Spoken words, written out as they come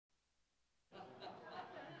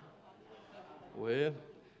Well,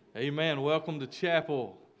 amen. Welcome to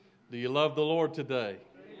chapel. Do you love the Lord today?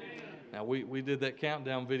 Amen. Now, we did that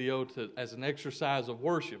countdown video as an exercise of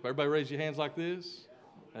worship. Everybody raise your hands like this.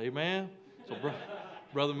 Amen. So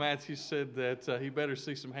Brother Matthew said that he better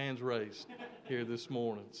see some hands raised here this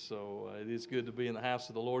morning. So it is good to be in the house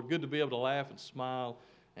of the Lord. Good to be able to laugh and smile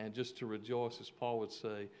and just to rejoice, as Paul would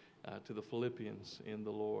say, to the Philippians in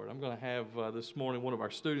the Lord. I'm going to have this morning one of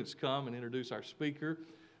our students come and introduce our speaker.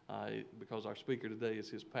 Because our speaker today is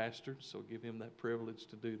his pastor, so give him that privilege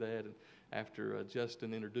to do that. And after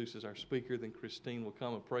Justin introduces our speaker, then Christine will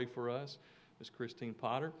come and pray for us, Miss Christine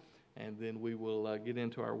Potter, and then we will get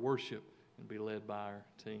into our worship and be led by our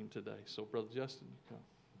team today. So, Brother Justin, you come.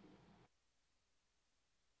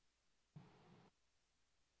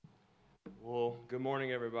 Well, good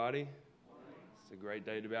morning, everybody. It's a great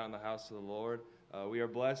day to be out in the house of the Lord. We are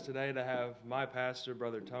blessed today to have my pastor,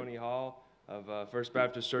 Brother Tony Hall, of First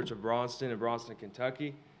Baptist Church of Braunston in Braunston,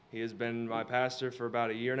 Kentucky. He has been my pastor for about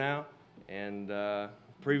a year now, and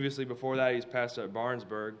previously before that he's pastored at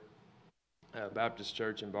Barnesburg Baptist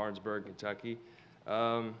Church in Barnesburg, Kentucky.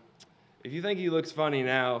 If you think he looks funny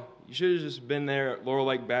now, you should have just been there at Laurel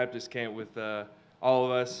Lake Baptist Camp with all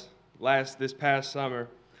of us this past summer,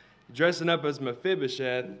 dressing up as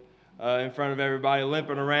Mephibosheth in front of everybody,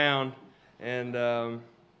 limping around, and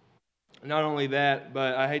not only that,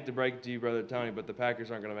 but I hate to break it to you, Brother Tony, but the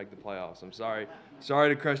Packers aren't going to make the playoffs. I'm sorry.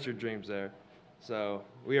 Sorry to crush your dreams there. So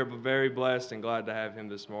we are very blessed and glad to have him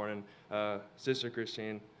this morning. Sister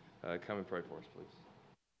Christine, come and pray for us, please.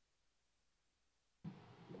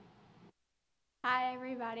 Hi,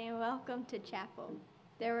 everybody, and welcome to chapel.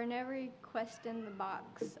 There were no requests in the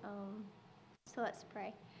box, so let's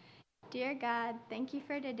pray. Dear God, thank you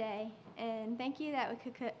for today, and thank you that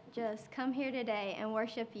we could just come here today and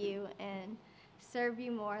worship you and serve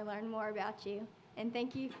you more, learn more about you. And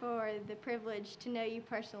thank you for the privilege to know you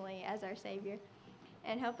personally as our Savior.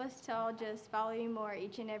 And help us to all just follow you more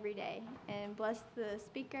each and every day. And bless the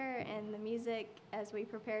speaker and the music as we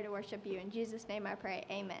prepare to worship you. In Jesus' name I pray,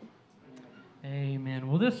 amen. Amen.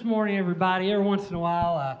 Well, this morning, everybody, every once in a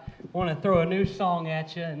while, I want to throw a new song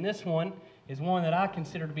at you, and this one is one that I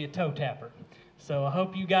consider to be a toe tapper. So I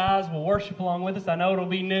hope you guys will worship along with us. I know it'll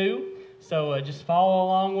be new, so just follow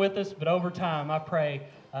along with us. But over time, I pray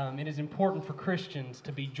it is important for Christians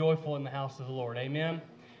to be joyful in the house of the Lord. Amen?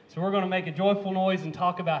 So we're going to make a joyful noise and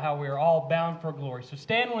talk about how we are all bound for glory. So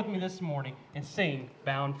stand with me this morning and sing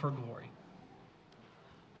Bound for Glory.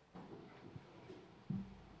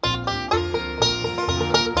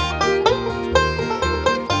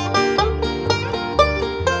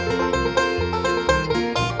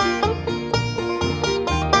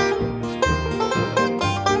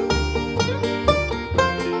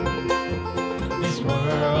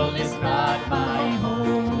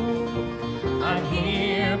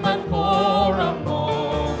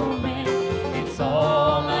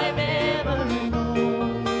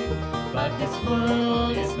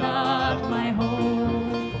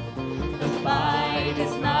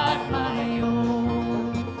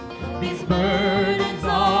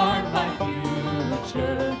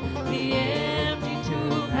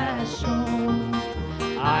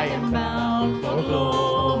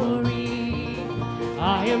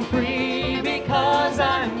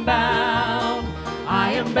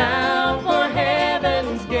 Bound for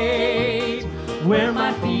heaven's gate, where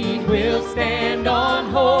my feet will stand on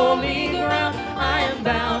holy ground. I am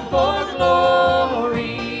bound for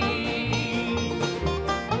glory.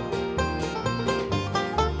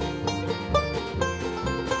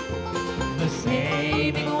 The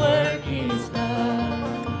saving work is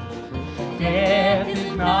done. Death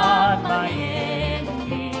is not my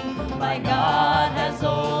enemy. My God has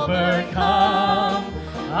overcome.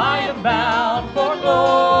 I am bound for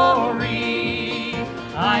glory.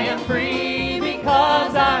 I am free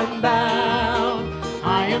because I'm bound.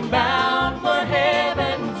 I am bound for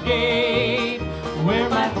heaven's gate, where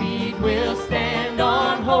my feet will stand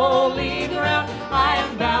on holy ground. I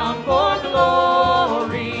am bound for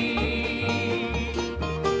glory.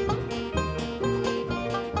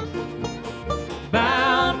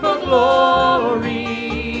 Bound for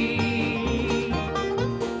glory.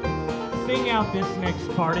 Sing out this next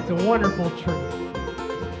part. It's a wonderful truth.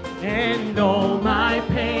 And all my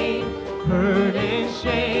pain, hurt and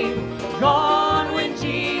shame, gone when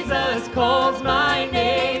Jesus calls my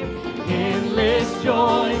name. Endless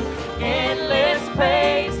joy, endless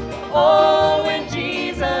praise, oh, when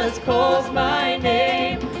Jesus calls my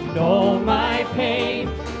name. And all my pain,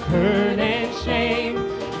 hurt and shame,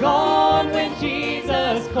 gone when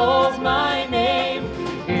Jesus calls my name.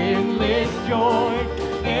 Endless joy,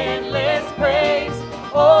 endless praise,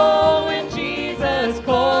 oh, when Jesus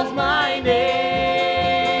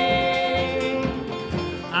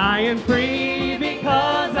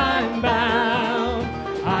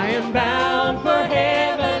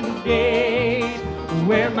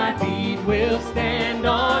where my feet will stand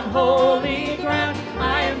on holy ground.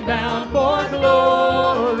 I am bound for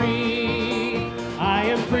glory. I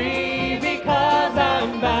am free because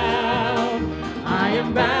I'm bound. I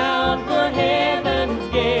am bound for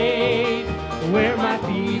heaven's gate, where my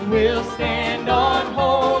feet will stand on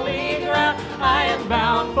holy ground. I am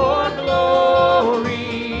bound for glory,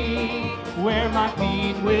 where my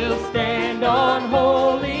feet will stand on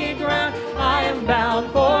holy ground. I am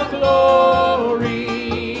bound for glory.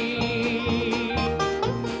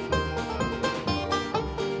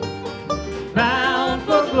 Bound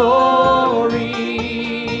for glory.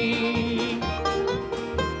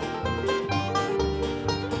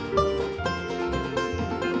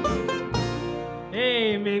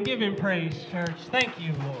 Amen. Give him praise, church. Thank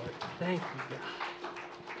you, Lord. Thank you, God.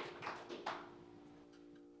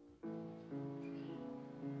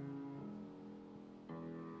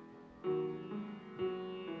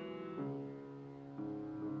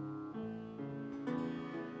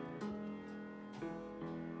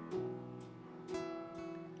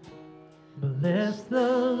 Bless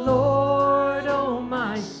the Lord, oh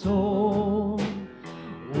my soul.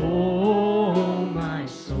 Oh my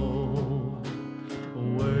soul.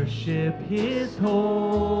 Worship his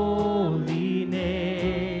holy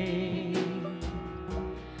name.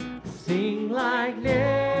 Sing like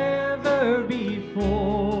never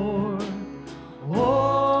before.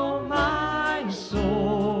 Oh my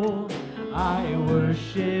soul, I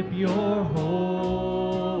worship your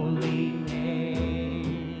holy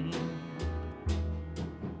name.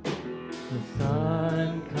 The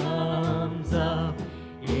sun comes up,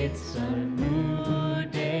 it's a new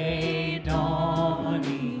day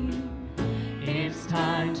dawning. It's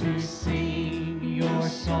time to sing your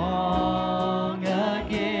song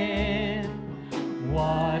again.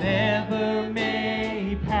 Whatever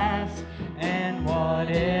may pass and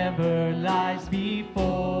whatever lies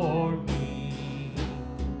before me,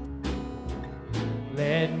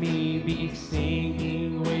 let me be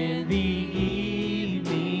singing when the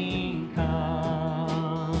evening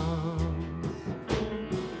comes.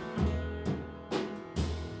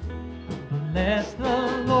 Bless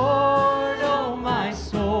the Lord, oh my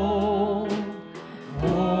soul.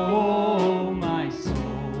 Oh my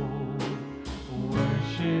soul,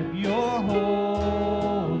 worship your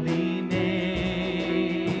holy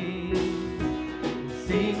name.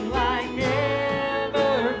 Sing like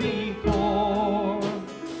never before.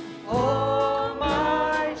 Oh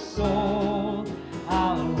my soul,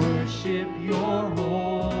 I'll worship your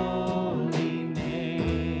holy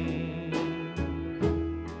name.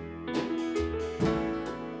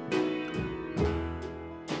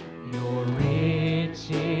 You're rich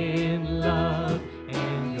in love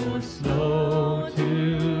and you're slow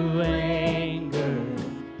to anger.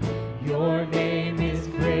 Your name is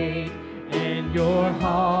great and your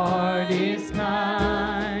heart is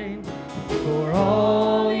kind. For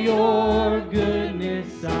all your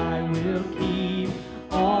goodness I will keep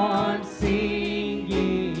on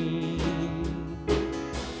singing.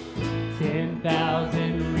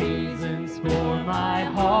 10,000 reasons for my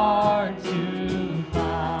heart to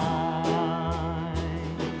find.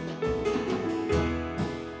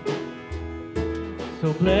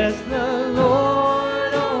 So bless the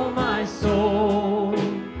Lord, oh my soul.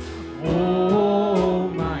 Oh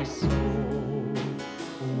my soul,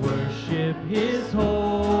 worship his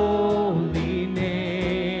holy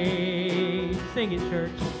name. Sing it,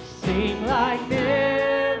 church. Sing like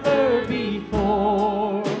never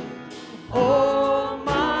before. Oh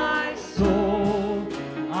my soul,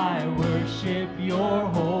 I worship your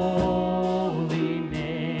holy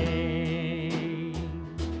name.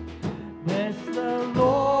 Bless the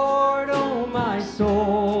Lord, oh my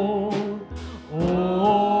soul.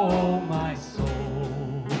 Oh my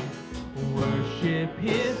soul, worship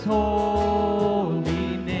his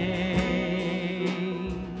holy name.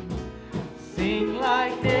 Sing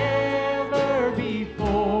like never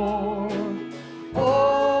before.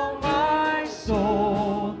 Oh my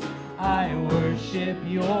soul, I worship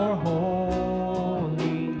your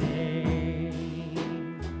holy name.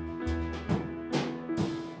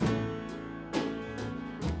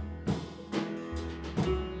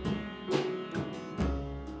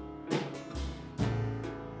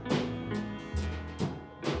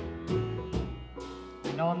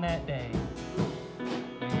 And on that day,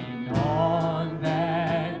 And on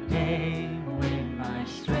that day when my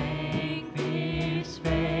strength is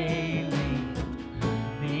failing,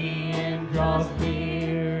 the end draws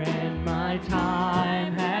near and my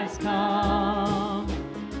time has come,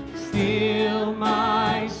 still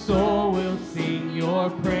my soul will sing your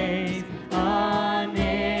praise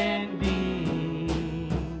unending,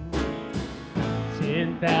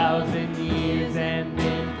 1,000 years and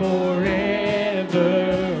then forevermore.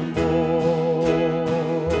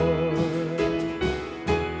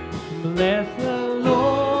 Bless the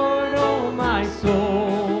Lord, oh my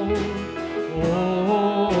soul,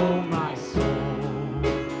 oh my soul,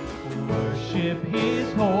 worship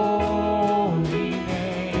His holy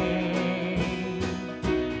name.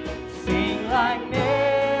 Sing like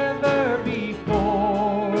never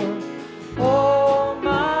before, oh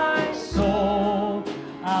my soul,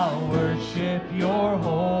 I'll worship Your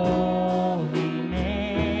holy name.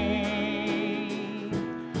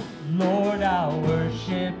 Lord, I'll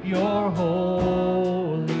worship Your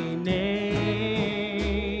holy name.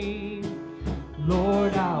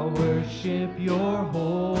 Lord, I'll worship Your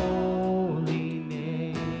holy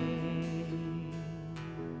name.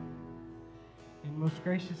 And most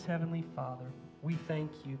gracious Heavenly Father, we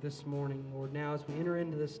thank You this morning, Lord, now as we enter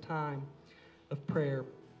into this time of prayer,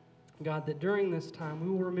 God, that during this time we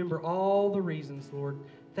will remember all the reasons, Lord,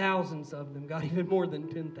 thousands of them, God, even more than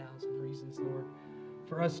 10,000 reasons, Lord,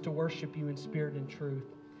 for us to worship You in spirit and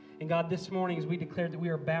truth. And God, this morning as we declare that we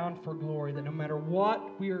are bound for glory, that no matter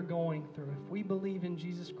what we are going through, if we believe in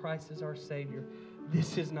Jesus Christ as our Savior,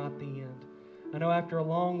 this is not the end. I know after a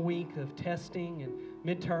long week of testing and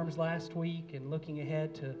midterms last week and looking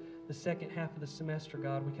ahead to the second half of the semester,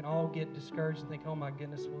 God, we can all get discouraged and think, oh my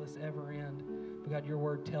goodness, will this ever end? But God, Your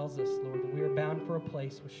word tells us, Lord, that we are bound for a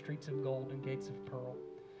place with streets of gold and gates of pearl.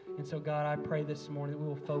 And so, God, I pray this morning that we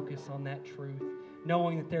will focus on that truth,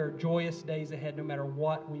 knowing that there are joyous days ahead no matter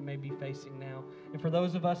what we may be facing now. And for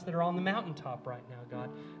those of us that are on the mountaintop right now, God,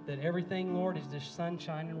 that everything, Lord, is just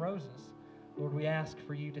sunshine and roses. Lord, we ask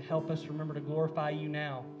for You to help us remember to glorify You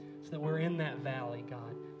now so that we're in that valley,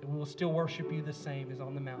 God, that we will still worship You the same as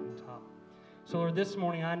on the mountaintop. So, Lord, this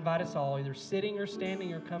morning I invite us all, either sitting or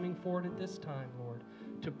standing or coming forward at this time, Lord,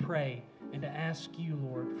 to pray and to ask You,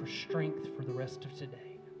 Lord, for strength for the rest of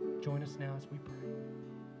today. Join us now as we pray.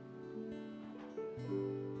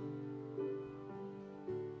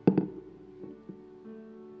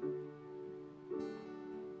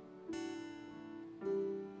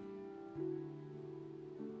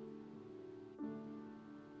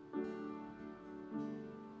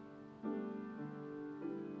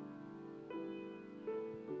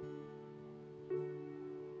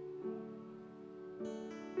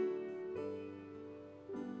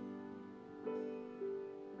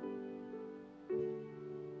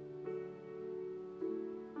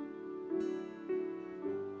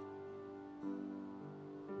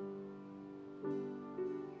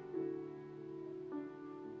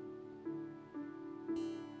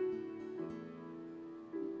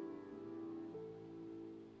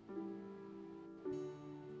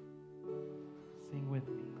 Sing with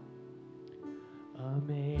me.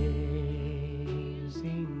 Amazing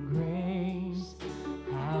grace,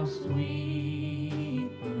 how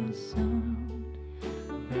sweet the sound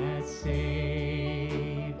that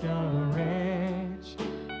saved a wretch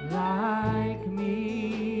like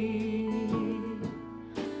me.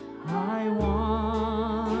 I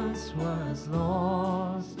once was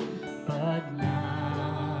lost, but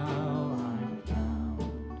now I'm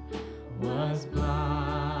found, was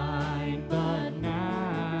blind, but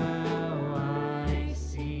now I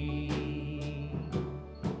see.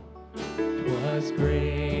 'Twas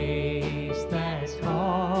grace that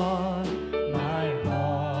taught my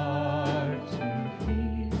heart to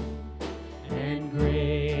fear, and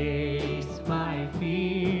grace my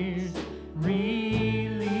fears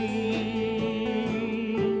relieved.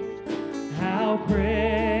 How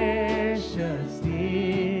precious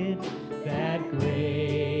did that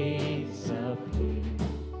grace appear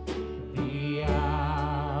the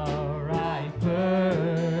hour I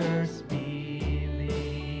first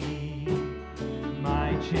believed.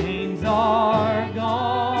 My chains are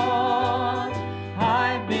gone,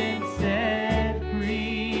 I've been set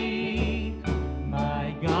free.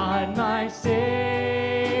 My God, my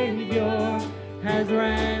Savior has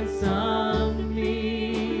ransomed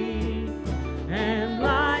me, and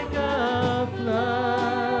like a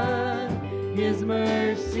flood, His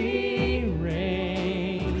mercy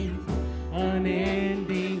reigns,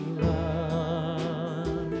 unending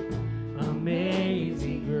love,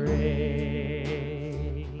 amazing grace.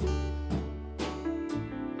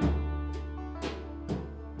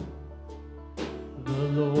 The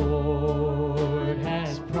Lord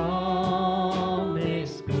has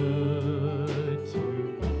promised good to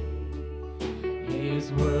me.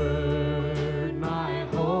 His word my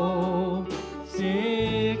hope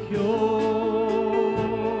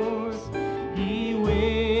secures. He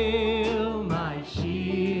will my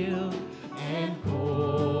shield and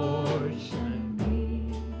portion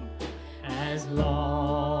be, as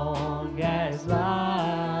long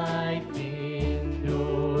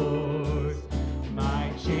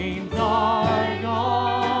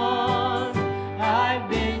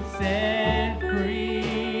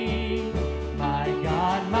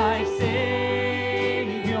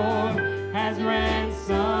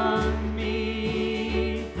ransomed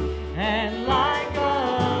me, and like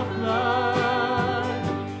a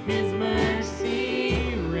flood, His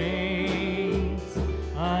mercy reigns,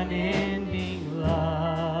 unending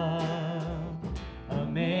love,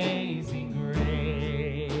 amazing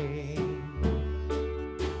grace.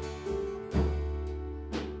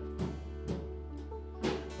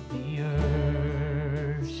 The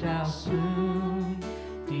earth shall soon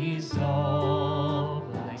dissolve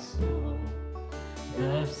like snow.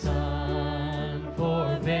 The sun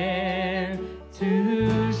forbear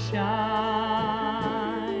to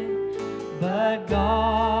shine, but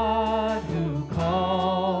God who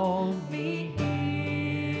called me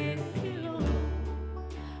here below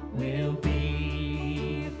will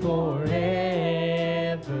be forever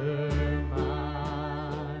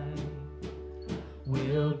mine,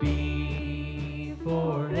 will be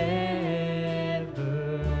forever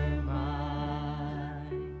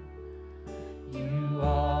mine. You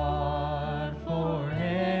are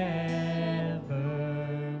forever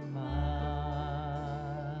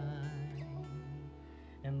mine.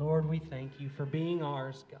 And Lord, we thank you for being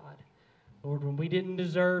ours, God. Lord, when we didn't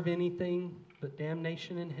deserve anything but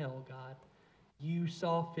damnation in hell, God, you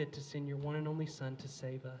saw fit to send your one and only Son to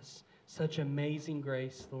save us. Such amazing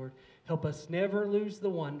grace, Lord. Help us never lose the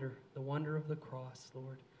wonder of the cross,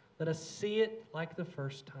 Lord. Let us see it like the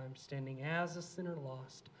first time, standing as a sinner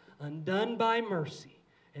lost, undone by mercy,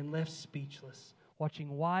 and left speechless,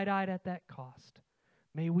 watching wide-eyed at that cost.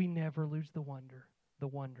 May we never lose the wonder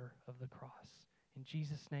of the cross. In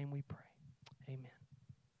Jesus' name we pray. Amen.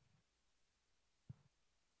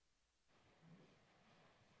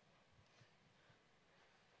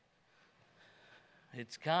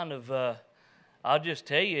 It's kind of, I'll just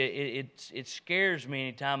tell you, it scares me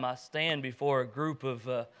anytime I stand before a group of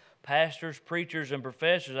pastors, preachers, and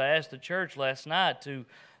professors. I asked the church last night to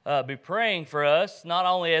be praying for us, not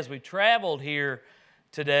only as we traveled here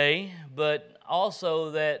today, but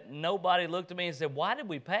also that nobody looked at me and said, why did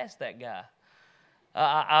we pass that guy?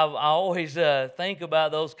 I always think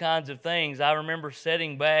about those kinds of things. I remember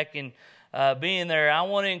sitting back and being there. I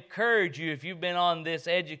want to encourage you, if you've been on this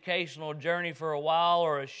educational journey for a while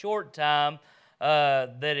or a short time,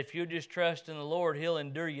 that if you just trust in the Lord, He'll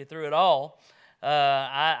endure you through it all.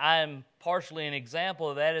 I am partially an example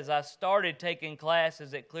of that, as I started taking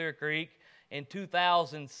classes at Clear Creek in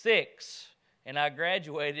 2006, and I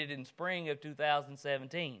graduated in spring of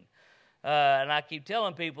 2017. And I keep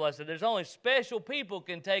telling people, I said, there's only special people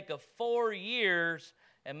can take a 4 years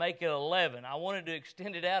and make it 11. I wanted to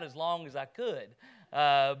extend it out as long as I could.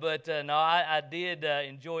 But no, I did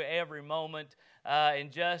enjoy every moment.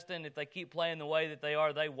 And Justin, if they keep playing the way that they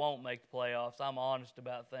are, they won't make the playoffs. I'm honest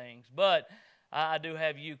about things. But I do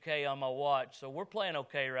have UK on my watch, so we're playing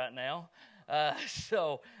okay right now.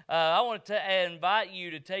 So I want to invite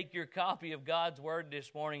you to take your copy of God's Word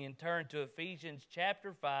this morning and turn to Ephesians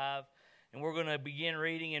chapter 5. And we're going to begin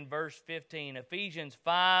reading in verse 15. Ephesians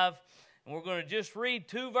 5. And we're going to just read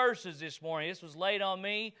 2 verses this morning. This was laid on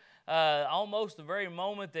me almost the very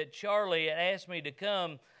moment that Charlie had asked me to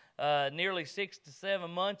come nearly 6 to 7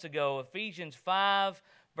 months ago. Ephesians 5,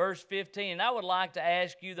 verse 15. And I would like to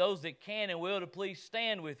ask you, those that can and will, to please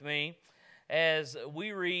stand with me as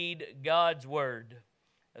we read God's Word.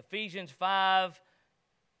 Ephesians 5,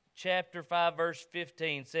 chapter 5, verse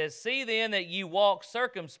 15 says, See then that ye walk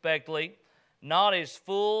circumspectly, not as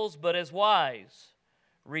fools, but as wise,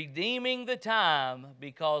 redeeming the time,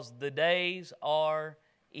 because the days are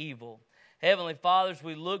evil. Heavenly Father, as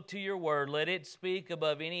we look to your word, let it speak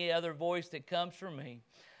above any other voice that comes from me.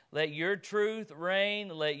 Let your truth reign,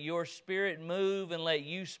 let your spirit move, and let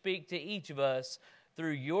you speak to each of us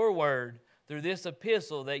through your word, through this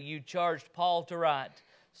epistle that you charged Paul to write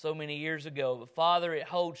so many years ago. But Father, it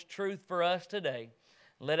holds truth for us today.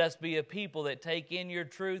 Let us be a people that take in your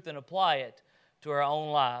truth and apply it to our own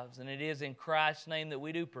lives. And it is in Christ's name that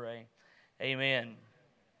we do pray. Amen.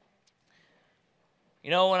 You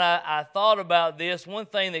know, when I thought about this, one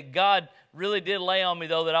thing that God really did lay on me,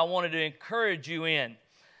 though, that I wanted to encourage you in.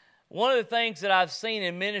 One of the things that I've seen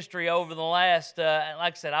in ministry over the last, like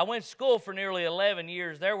I said, I went to school for nearly 11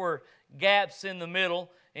 years. There were gaps in the middle.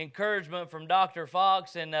 Encouragement from Dr.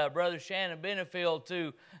 Fox and Brother Shannon Benefield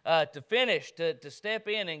to finish, to step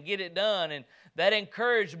in and get it done. And that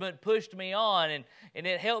encouragement pushed me on, and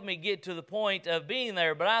it helped me get to the point of being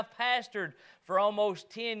there. But I've pastored for almost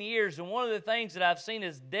 10 years, and one of the things that I've seen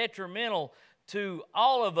is detrimental to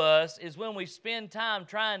all of us is when we spend time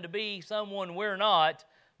trying to be someone we're not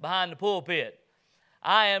behind the pulpit.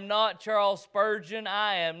 I am not Charles Spurgeon.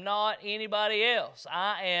 I am not anybody else.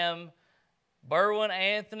 I am Berwin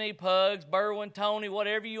Anthony, Pugs, Berwin Tony,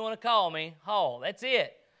 whatever you want to call me, Hall. That's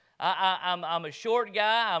it. I'm a short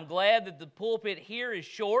guy. I'm glad that the pulpit here is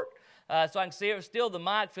short, so I can see it. Still, the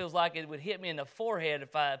mic feels like it would hit me in the forehead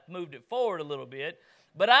if I moved it forward a little bit.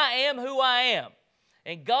 But I am who I am.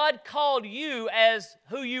 And God called you as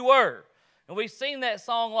who you were. And we've seen that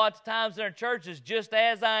song lots of times in our churches, Just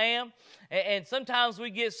As I Am. And sometimes we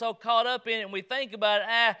get so caught up in it and we think about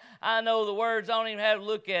it, I know the words, I don't even have to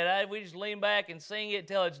look at it. We just lean back and sing it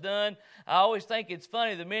till it's done. I always think it's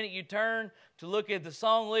funny, the minute you turn to look at the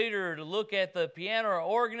song leader or to look at the piano or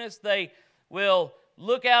organist, they will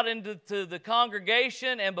look out into the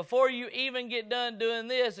congregation, and before you even get done doing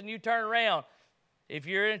this and you turn around, if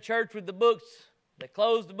you're in church with the books, they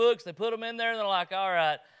close the books, they put them in there, and they're like, all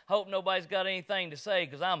right, hope nobody's got anything to say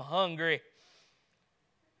because I'm hungry.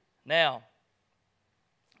 Now,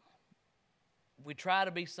 we try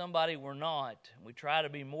to be somebody we're not. We try to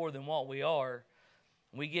be more than what we are.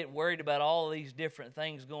 We get worried about all of these different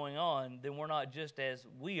things going on, then we're not just as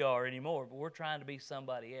we are anymore, but we're trying to be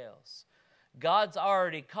somebody else. God's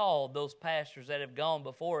already called those pastors that have gone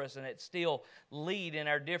before us and that still lead in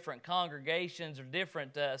our different congregations or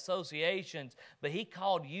different associations, but He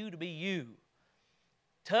called you to be you.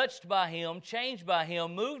 Touched by Him, changed by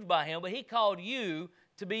Him, moved by Him, but He called you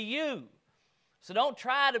to be you. So don't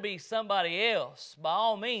try to be somebody else. By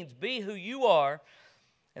all means, be who you are.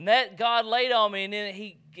 And that God laid on me, and then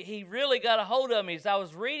He really got a hold of me as I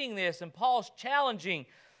was reading this, and Paul's challenging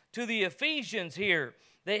to the Ephesians here,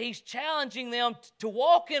 that he's challenging them to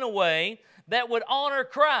walk in a way that would honor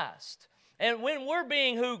Christ. And when we're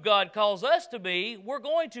being who God calls us to be, we're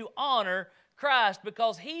going to honor Christ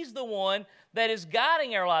because He's the one that is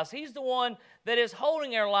guiding our lives. He's the one that is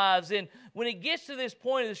holding our lives. And when it gets to this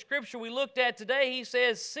point of the Scripture we looked at today, he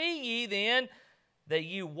says, see ye then that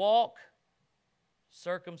you walk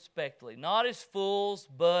circumspectly, not as fools,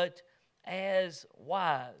 but as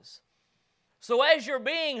wise. So as you're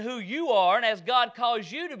being who you are and as God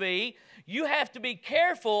calls you to be, you have to be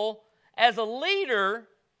careful as a leader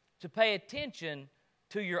to pay attention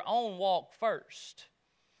to your own walk first.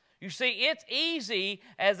 You see, it's easy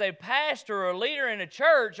as a pastor or a leader in a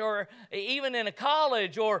church or even in a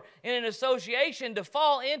college or in an association to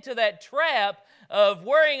fall into that trap of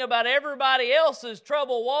worrying about everybody else's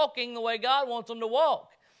trouble walking the way God wants them to walk.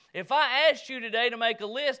 If I asked you today to make a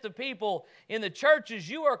list of people in the churches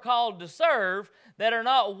you are called to serve that are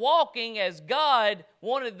not walking as God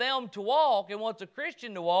wanted them to walk and wants a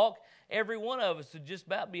Christian to walk, every one of us would just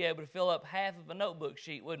about be able to fill up half of a notebook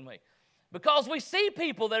sheet, wouldn't we? Because we see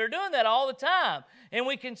people that are doing that all the time, and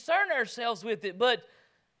we concern ourselves with it. But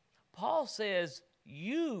Paul says,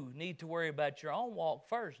 you need to worry about your own walk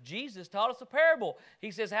first. Jesus taught us a parable.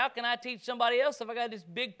 He says, how can I teach somebody else if I got this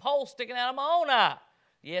big pole sticking out of my own eye?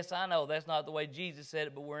 Yes, I know that's not the way Jesus said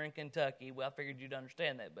it, but we're in Kentucky. Well, I figured you'd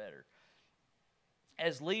understand that better.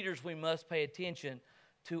 As leaders, we must pay attention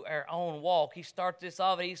to our own walk. He starts this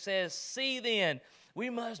off, he says, see then,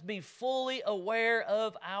 we must be fully aware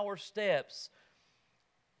of our steps.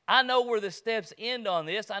 I know where the steps end on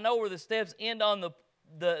this. I know where the steps end on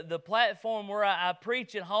the platform where I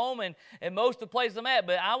preach at home and most of the places I'm at,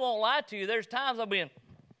 but I won't lie to you. There's times I'll be in.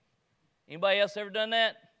 Anybody else ever done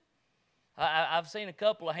that? I've seen a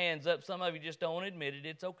couple of hands up. Some of you just don't admit it.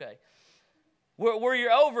 It's okay. Where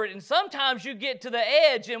you're over it, and sometimes you get to the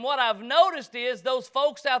edge, and what I've noticed is those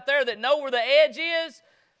folks out there that know where the edge is,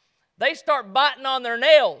 they start biting on their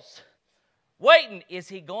nails, waiting. Is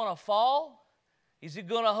he going to fall? Is he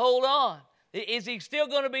going to hold on? Is he still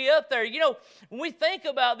going to be up there? You know, when we think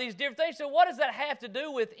about these different things, so what does that have to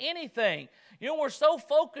do with anything? You know, we're so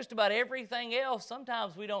focused about everything else,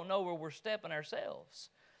 sometimes we don't know where we're stepping ourselves.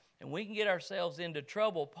 And we can get ourselves into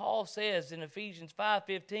trouble. Paul says in Ephesians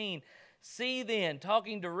 5:15, see then,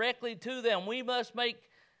 talking directly to them, we must make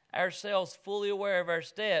ourselves fully aware of our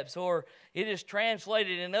steps. Or it is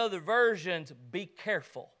translated in other versions, be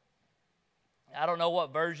careful. I don't know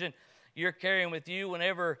what version you're carrying with you.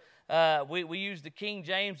 Whenever we use the King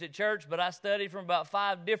James at church, but I study from about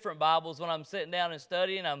 5 different Bibles when I'm sitting down and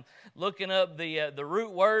studying. I'm looking up the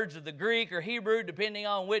root words of the Greek or Hebrew, depending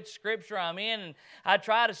on which scripture I'm in, and I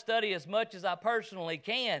try to study as much as I personally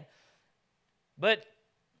can. But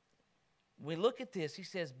we look at this, he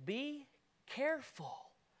says, be careful.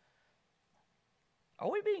 Are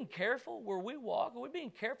we being careful where we walk? Are we being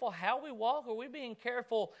careful how we walk? Are we being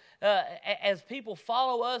careful as people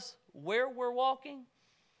follow us where we're walking?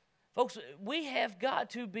 Folks, we have got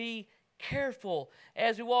to be careful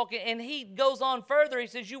as we walk. And he goes on further. He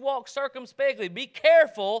says, you walk circumspectly. Be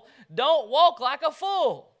careful. Don't walk like a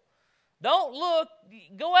fool. Don't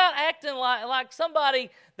go out acting like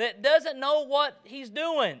somebody that doesn't know what he's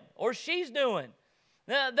doing or she's doing.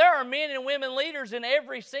 Now, there are men and women leaders in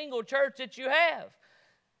every single church that you have.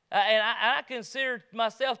 And I consider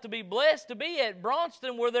myself to be blessed to be at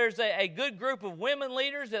Braunston, where there's a good group of women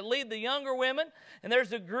leaders that lead the younger women, and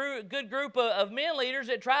there's a good group of men leaders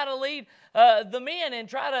that try to lead the men and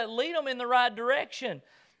try to lead them in the right direction.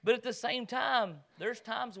 But at the same time, there's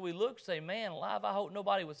times we look and say, man, alive, I hope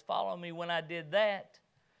nobody was following me when I did that.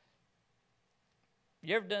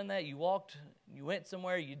 You ever done that? You went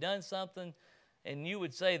somewhere, you done something, and you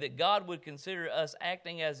would say that God would consider us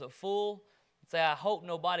acting as a fool. Say, I hope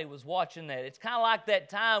nobody was watching that. It's kind of like that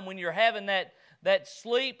time when you're having that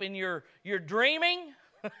sleep and you're dreaming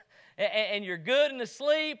and you're good in the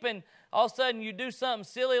sleep, and all of a sudden you do something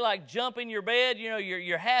silly like jump in your bed. You know,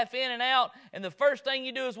 you're half in and out, and the first thing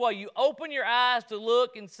you do is what? You open your eyes to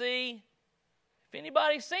look and see if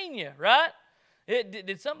anybody's seen you, right?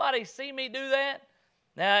 Did somebody see me do that?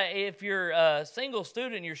 Now, if you're a single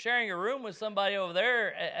student, you're sharing a room with somebody over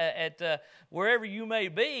there at wherever you may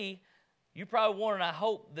be, you probably wondering, I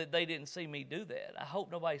hope that they didn't see me do that. I hope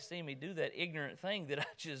nobody seen me do that ignorant thing that I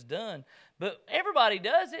just done. But everybody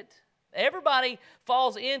does it. Everybody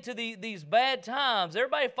falls into these bad times.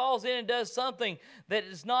 Everybody falls in and does something that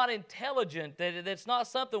is not intelligent, that's not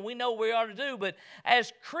something we know we ought to do. But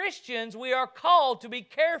as Christians, we are called to be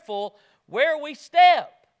careful where we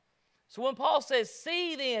step. So when Paul says,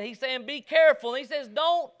 see then, he's saying be careful. And he says,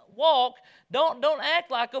 don't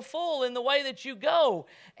act like a fool in the way that you go.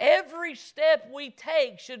 Every step we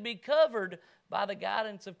take should be covered by the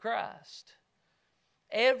guidance of Christ.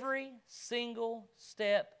 Every single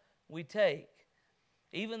step we take,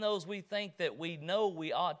 even those we think that we know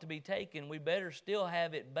we ought to be taken, we better still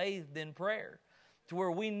have it bathed in prayer to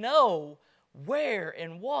where we know where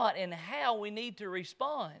and what and how we need to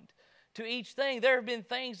respond to each thing. There have been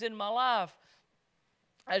things in my life.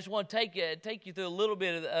 I just want to take you through a little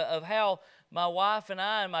bit of how my wife and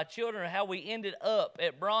I and my children, how we ended up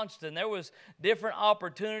at Braunston. There was different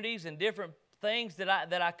opportunities and different things that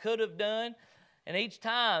I could have done. And each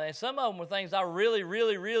time, and some of them were things I really,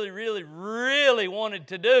 really, really, really, really wanted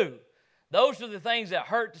to do. Those are the things that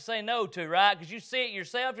hurt to say no to, right? Because you see it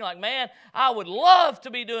yourself, you're like, man, I would love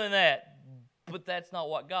to be doing that. But that's not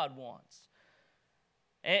what God wants.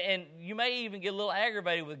 And you may even get a little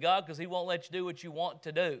aggravated with God because He won't let you do what you want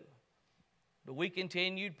to do. But we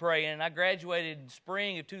continued praying, and I graduated in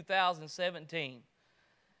spring of 2017.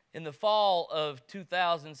 In the fall of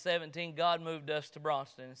 2017, God moved us to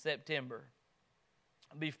Braunston in September.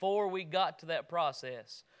 Before we got to that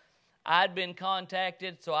process, I'd been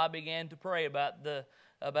contacted, so I began to pray about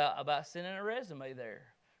sending a resume there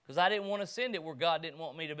because I didn't want to send it where God didn't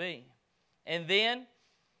want me to be. And then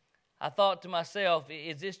I thought to myself,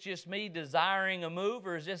 is this just me desiring a move,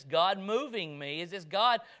 or is this God moving me? Is this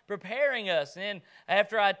God preparing us? And then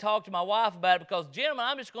after I talked to my wife about it, because gentlemen,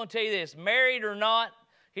 I'm just going to tell you this, married or not,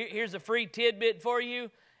 here's a free tidbit for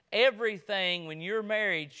you. Everything when you're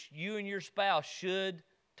married, you and your spouse should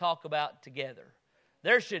talk about together.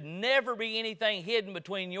 There should never be anything hidden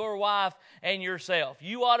between your wife and yourself.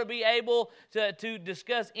 You ought to be able to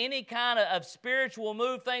discuss any kind of spiritual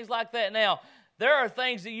move, things like that. Now, there are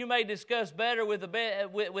things that you may discuss better with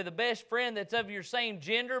a best friend that's of your same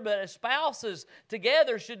gender, but spouses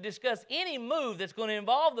together should discuss any move that's going to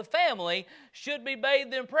involve the family should be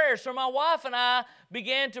bathed in prayer. So my wife and I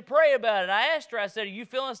began to pray about it. I asked her, I said, are you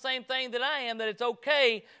feeling the same thing that I am, that it's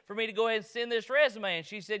okay for me to go ahead and send this resume? And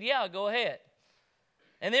she said, yeah, go ahead.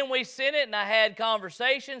 And then we sent it, and I had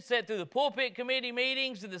conversations, sat through the pulpit committee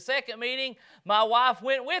meetings. In the second meeting, my wife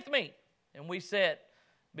went with me, and we sat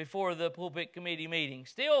before the pulpit committee meeting.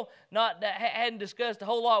 Still hadn't discussed a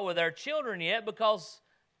whole lot with our children yet because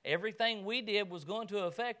everything we did was going to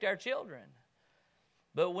affect our children.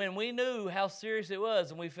 But when we knew how serious it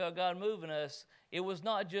was and we felt God moving us, it was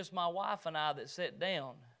not just my wife and I that sat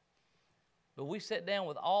down, but we sat down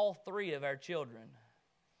with all three of our children.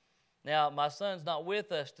 Now, my son's not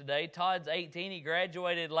with us today. Todd's 18. He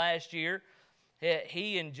graduated last year.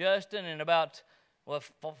 He and Justin and about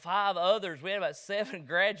 5 others. We had about 7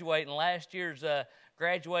 graduating last year's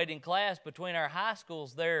graduating class between our high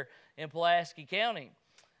schools there in Pulaski County.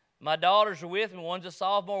 My daughters are with me. One's a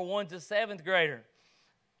sophomore, one's a 7th grader.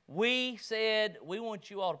 We said, we want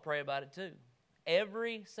you all to pray about it too.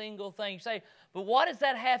 Every single thing. You say, but what does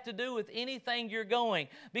that have to do with anything you're going?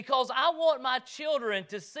 Because I want my children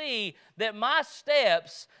to see that my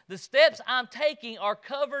steps, the steps I'm taking, are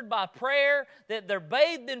covered by prayer, that they're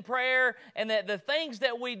bathed in prayer, and that the things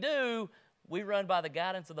that we do, we run by the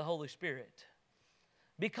guidance of the Holy Spirit.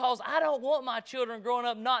 because I don't want my children growing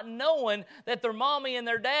up not knowing that their mommy and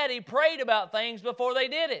their daddy prayed about things before they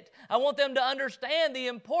did it. I want them to understand the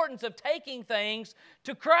importance of taking things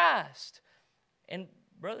to Christ. And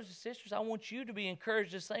brothers and sisters, I want you to be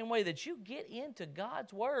encouraged the same way, that you get into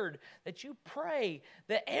God's Word, that you pray,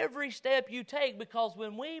 that every step you take, because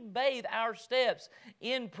when we bathe our steps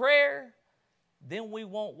in prayer, then we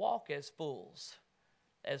won't walk as fools.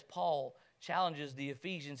 As Paul challenges the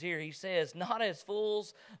Ephesians here, he says, not as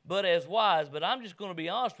fools, but as wise. But I'm just going to be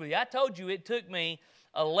honest with you. I told you it took me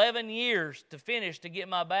 11 years to finish to get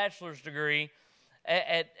my bachelor's degree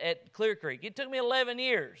at Clear Creek. It took me 11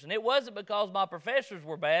 years, and it wasn't because my professors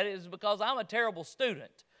were bad. It was because I'm a terrible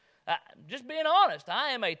student. Just being honest, I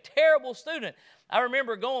am a terrible student. I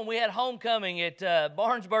remember we had homecoming at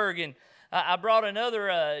Barnesburg, and I brought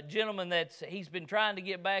another gentleman he's been trying to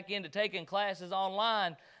get back into taking classes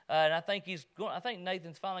online, and I think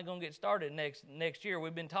Nathan's finally going to get started next year.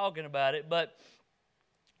 We've been talking about it, but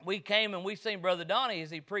we came and we seen Brother Donnie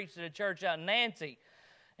as he preached at a church out in Nancy.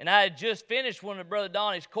 And I had just finished one of Brother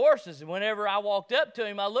Donnie's courses, and whenever I walked up to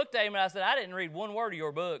him, I looked at him and I said, I didn't read one word of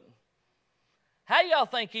your book. How do y'all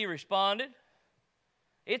think he responded?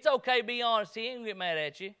 It's okay, be honest. He ain't going to get mad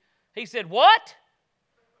at you. He said, what?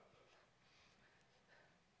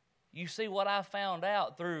 You see what I found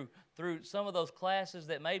out through some of those classes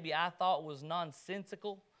that maybe I thought was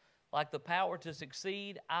nonsensical, like the power to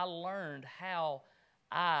succeed. I learned how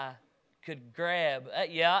I could grab.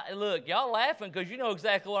 Look, y'all laughing because you know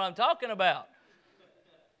exactly what I'm talking about.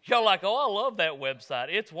 Y'all like, oh, I love that website.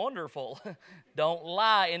 It's wonderful. Don't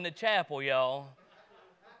lie in the chapel, y'all.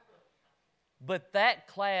 But that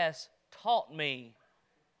class taught me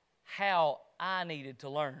how I needed to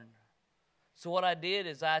learn. So what I did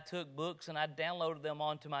is I took books and I downloaded them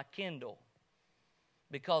onto my Kindle,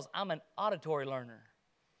 because I'm an auditory learner.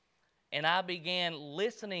 And I began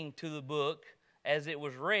listening to the book as it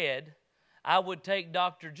was read. I would take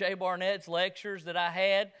Dr. J. Barnett's lectures that I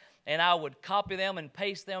had, and I would copy them and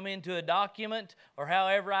paste them into a document, or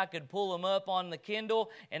however I could pull them up on the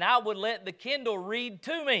Kindle, and I would let the Kindle read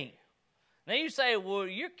to me. Now you say, well,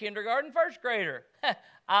 you're kindergarten first grader.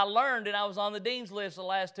 I learned, and I was on the dean's list the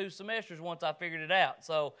last 2 semesters once I figured it out.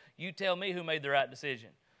 So you tell me who made the right decision.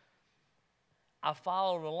 I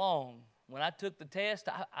followed along. When I took the test,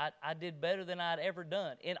 I did better than I'd ever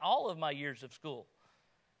done in all of my years of school.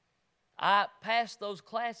 I passed those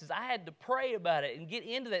classes. I had to pray about it and get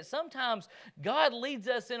into that. Sometimes God leads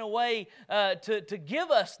us in a way to give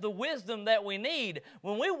us the wisdom that we need.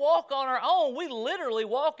 When we walk on our own, we literally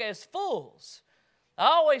walk as fools. I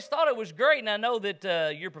always thought it was great, and I know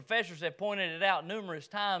that your professors have pointed it out numerous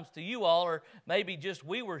times to you all, or maybe just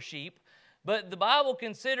we were sheep. But the Bible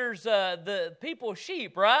considers the people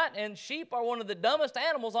sheep, right? And sheep are one of the dumbest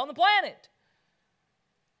animals on the planet.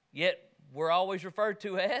 Yet we're always referred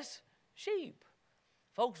to as sheep.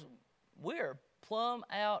 Folks, we're plumb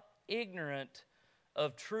out ignorant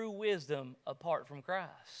of true wisdom apart from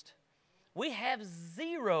Christ. We have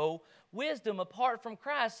zero wisdom apart from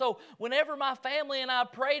Christ. So whenever my family and I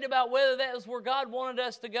prayed about whether that was where God wanted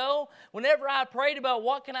us to go, whenever I prayed about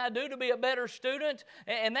what can I do to be a better student,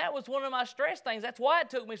 and that was one of my stress things. That's why it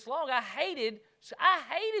took me so long. I hated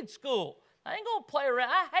school. I ain't going to play around.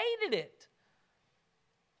 I hated it.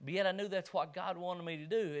 But yet I knew that's what God wanted me to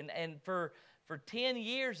do. And for 10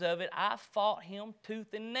 years of it, I fought Him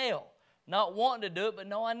tooth and nail. Not wanting to do it, but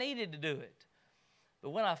no, I needed to do it. But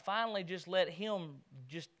when I finally just let Him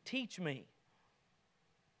just teach me,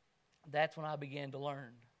 that's when I began to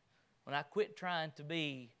learn. When I quit trying to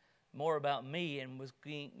be more about me and was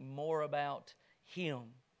being more about Him.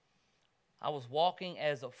 I was walking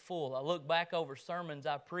as a fool. I look back over sermons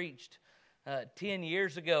I preached 10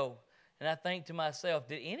 years ago, and I think to myself,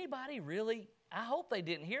 did anybody really? I hope they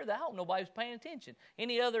didn't hear that. I hope nobody was paying attention.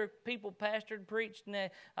 Any other people pastored, preached?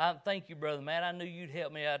 Thank you, Brother Matt. I knew you'd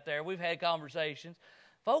help me out there. We've had conversations.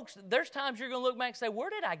 Folks, there's times you're going to look back and say, where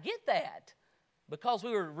did I get that? Because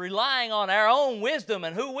we were relying on our own wisdom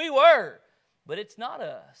and who we were. But it's not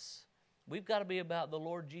us. We've got to be about the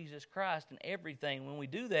Lord Jesus Christ and everything. When we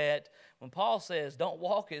do that, when Paul says, don't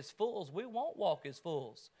walk as fools, we won't walk as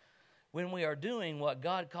fools. When we are doing what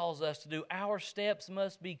God calls us to do, our steps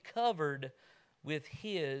must be covered with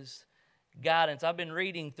His guidance. I've been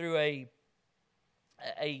reading through a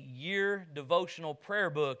year devotional prayer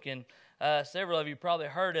book, and several of you probably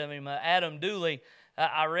heard of him, Adam Dooley.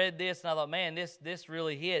 I read this and I thought, man, this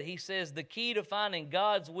really hit. He says, the key to finding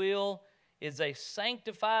God's will is a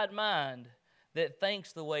sanctified mind that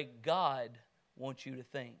thinks the way God wants you to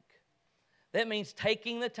think. That means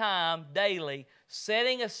taking the time daily,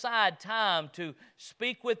 setting aside time to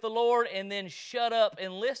speak with the Lord and then shut up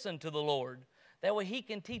and listen to the Lord. That way He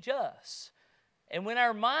can teach us. And when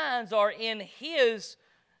our minds are in His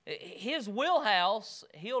wheelhouse,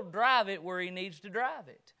 He'll drive it where He needs to drive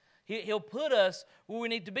it. He'll put us where we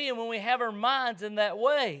need to be. And when we have our minds in that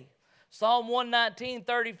way, Psalm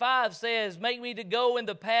 119:35 says, "Make me to go in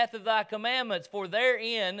the path of thy commandments, for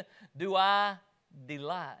therein do I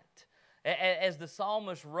delight." As the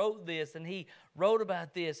psalmist wrote this, and he wrote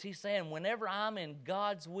about this, he's saying, whenever I'm in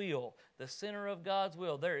God's will, the center of God's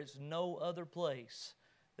will, there is no other place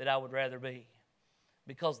that I would rather be.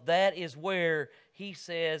 Because that is where he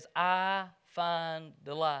says, I find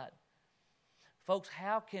delight. Folks,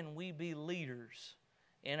 how can we be leaders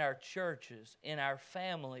in our churches, in our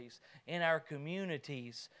families, in our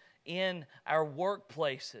communities, in our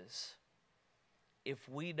workplaces, if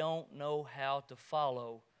we don't know how to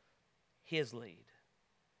follow His lead?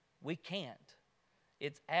 We can't.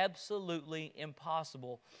 It's absolutely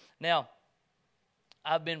impossible. Now,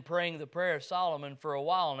 I've been praying the prayer of Solomon for a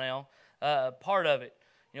while now. Part of it,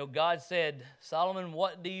 God said, Solomon,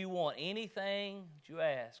 what do you want? Anything that you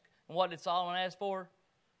ask. And what did Solomon ask for?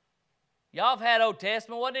 Y'all have had Old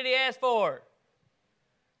Testament. What did he ask for?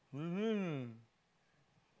 I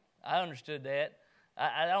understood that.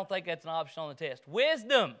 I don't think that's an option on the test.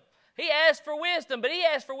 Wisdom. He asked for wisdom, but he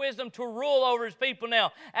asked for wisdom to rule over his people.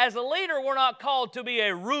 Now, as a leader, we're not called to be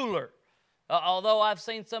a ruler. Although I've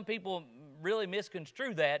seen some people really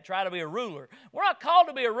misconstrue that, try to be a ruler. We're not called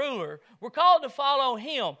to be a ruler. We're called to follow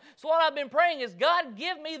Him. So what I've been praying is, God,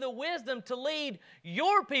 give me the wisdom to lead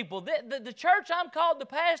your people. The church I'm called to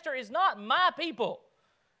pastor is not my people.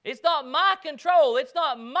 It's not my control. It's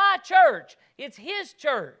not my church. It's His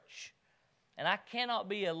church. And I cannot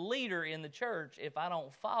be a leader in the church if I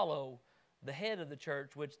don't follow the head of the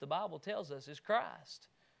church, which the Bible tells us is Christ.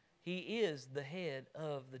 He is the head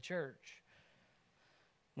of the church.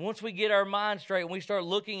 Once we get our mind straight and we start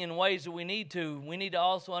looking in ways that we need to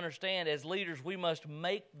also understand as leaders we must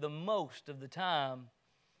make the most of the time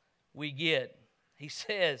we get. He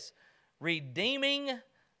says, redeeming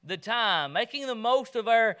the time, making the most of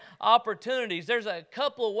our opportunities. There's a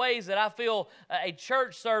couple of ways that I feel a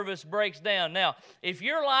church service breaks down. Now, if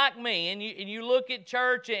you're like me and you look at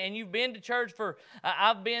church and you've been to church for,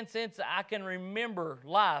 I've been since I can remember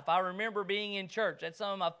life. I remember being in church. That's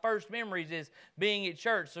some of my first memories is being at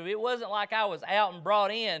church. So it wasn't like I was out and brought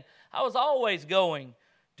in. I was always going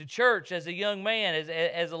to church as a young man,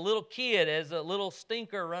 as a little kid, as a little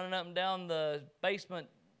stinker running up and down the basement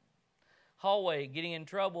hallway, getting in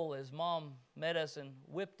trouble as Mom met us and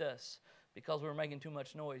whipped us because we were making too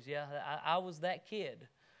much noise. Yeah, I was that kid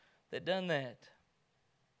that done that.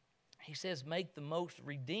 He says, make the most,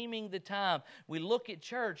 redeeming the time. We look at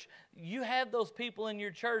church. You have those people in your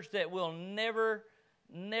church that will never,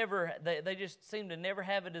 they just seem to never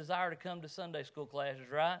have a desire to come to Sunday school classes,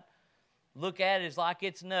 right? Look at it as like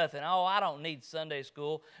it's nothing. Oh, I don't need Sunday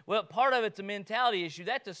school. Well, part of it's a mentality issue.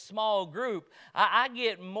 That's a small group. I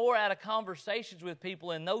get more out of conversations with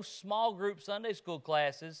people in those small group Sunday school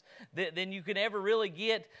classes than you can ever really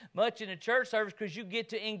get much in a church service because you get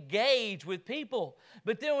to engage with people.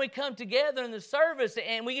 But then we come together in the service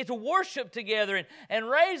and we get to worship together and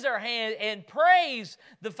raise our hand and praise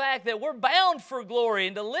the fact that we're bound for glory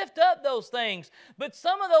and to lift up those things. But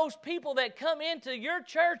some of those people that come into your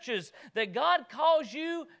churches that God calls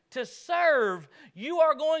you to serve, you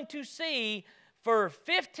are going to see for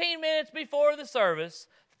 15 minutes before the service,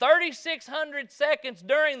 3,600 seconds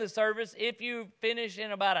during the service if you finish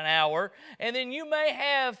in about an hour, and then you may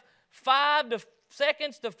have 5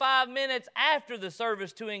 seconds to 5 minutes after the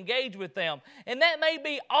service to engage with them. And that may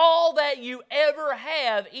be all that you ever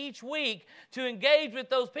have each week to engage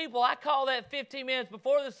with those people. I call that 15 minutes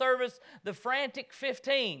before the service the frantic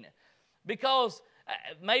 15, because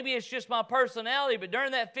maybe it's just my personality, but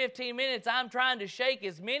during that 15 minutes, I'm trying to shake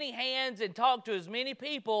as many hands and talk to as many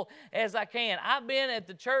people as I can. I've been at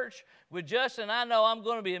the church with Justin. I know I'm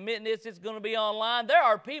going to be admitting this. It's going to be online. There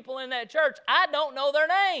are people in that church, I don't know their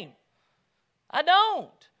name. I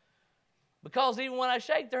don't. Because even when I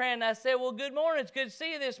shake their hand, I say, well, good morning. It's good to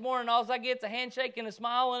see you this morning. All I get is a handshake and a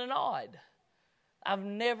smile and a nod. I've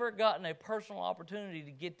never gotten a personal opportunity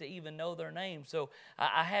to get to even know their name. So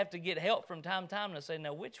I have to get help from time to time to say,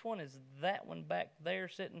 now, which one is that one back there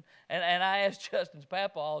sitting? And I ask Justin's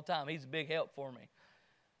papa all the time. He's a big help for me.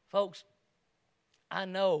 Folks, I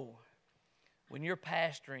know when you're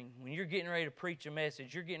pastoring, when you're getting ready to preach a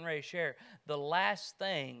message, you're getting ready to share, the last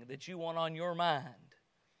thing that you want on your mind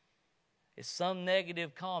is some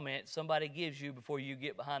negative comment somebody gives you before you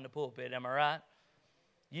get behind the pulpit. Am I right?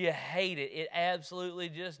 You hate it. It absolutely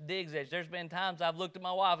just digs at you. There's been times I've looked at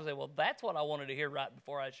my wife and said, well, that's what I wanted to hear right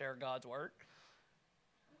before I share God's Word.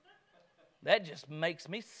 That just makes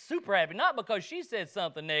me super happy. Not because she said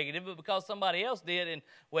something negative, but because somebody else did. And,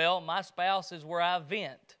 well, my spouse is where I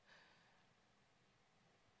vent.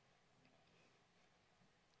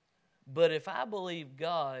 But if I believe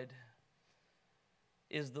God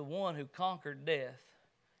is the one who conquered death,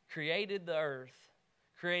 created the earth,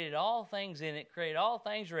 created all things in it, created all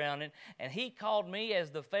things around it, and He called me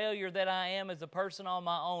as the failure that I am as a person on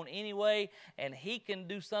my own anyway, and He can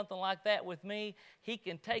do something like that with me, He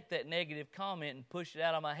can take that negative comment and push it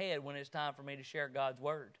out of my head when it's time for me to share God's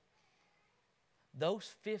Word.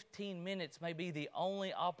 Those 15 minutes may be the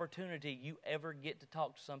only opportunity you ever get to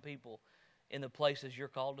talk to some people in the places you're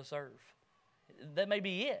called to serve. That may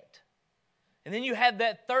be it. And then you have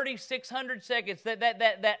that 3,600 seconds,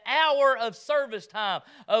 that hour of service time,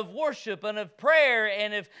 of worship and of prayer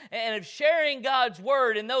and of sharing God's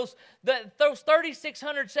Word. And those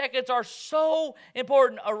 3,600 seconds are so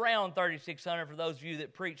important, around 3,600 for those of you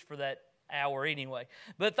that preach for that hour anyway.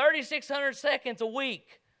 But 3,600 seconds a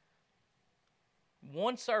week,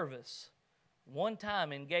 one service, one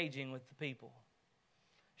time engaging with the people.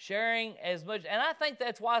 Sharing as much, and I think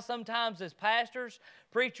that's why sometimes as pastors,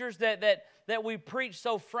 preachers, that we preach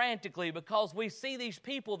so frantically, because we see these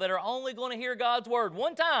people that are only going to hear God's Word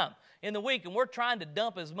one time in the week, and we're trying to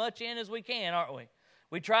dump as much in as we can, aren't we?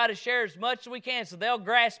 We try to share as much as we can so they'll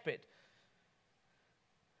grasp it.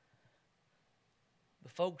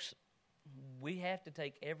 But folks, we have to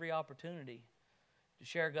take every opportunity to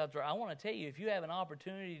share God's Word. I want to tell you, if you have an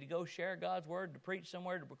opportunity to go share God's Word, to preach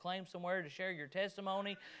somewhere, to proclaim somewhere, to share your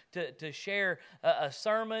testimony, to share a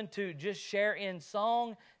sermon, to just share in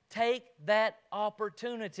song, take that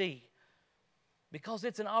opportunity. Because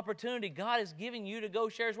it's an opportunity God is giving you to go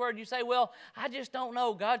share His Word. You say, well, I just don't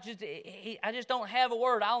know. I just don't have a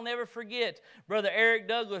word. I'll never forget Brother Eric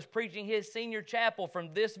Douglas preaching his senior chapel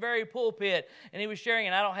from this very pulpit. And he was sharing,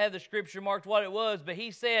 and I don't have the scripture marked what it was, but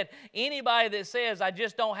he said, anybody that says, I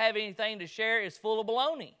just don't have anything to share is full of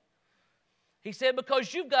baloney. He said,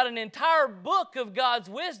 because you've got an entire book of God's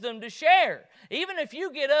wisdom to share. Even if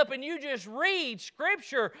you get up and you just read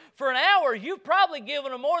Scripture for an hour, you've probably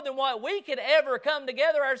given them more than what we could ever come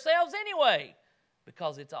together ourselves anyway,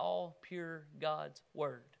 because it's all pure God's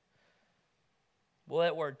Word. Well,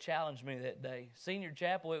 that word challenged me that day. Senior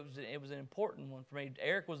chapel, it was an important one for me.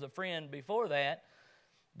 Eric was a friend before that,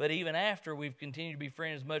 but even after, we've continued to be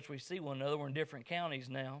friends as much as we see one another. We're in different counties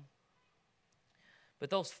now. But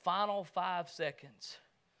those final 5 seconds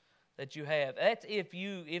that you have, that's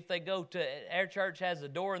if they go to, our church has a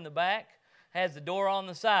door in the back, has the door on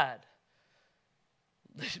the side.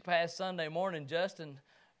 This past Sunday morning, Justin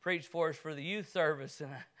preached for us for the youth service, and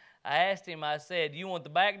I asked him, I said, you want the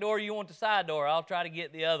back door or you want the side door? I'll try to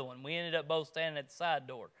get the other one. We ended up both standing at the side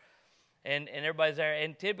door. And everybody's there.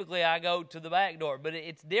 And typically I go to the back door. But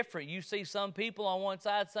it's different. You see some people on one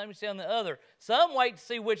side, some you see on the other. Some wait to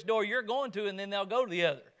see which door you're going to, and then they'll go to the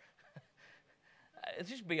other.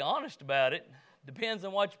 Let's just be honest about it. Depends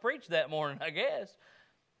on what you preach that morning, I guess.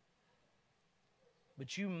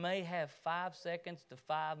 But you may have 5 seconds to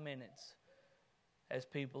 5 minutes as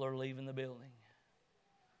people are leaving the building.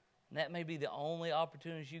 And that may be the only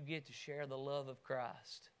opportunities you get to share the love of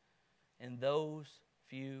Christ in those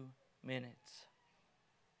few minutes.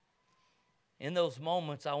 In those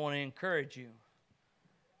moments, I want to encourage you.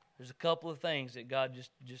 There's a couple of things that God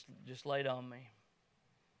just laid on me.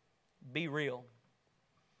 Be real.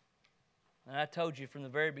 And I told you from the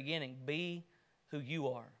very beginning, be who you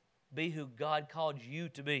are. Be who God called you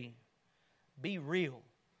to be. Be real.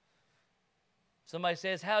 Somebody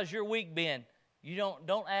says, how's your week been? You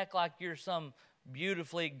don't act like you're some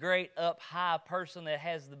beautifully great up high person that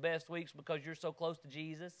has the best weeks because you're so close to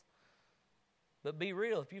Jesus. But be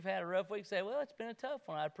real. If you've had a rough week, say, well, it's been a tough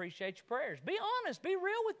one. I appreciate your prayers. Be honest. Be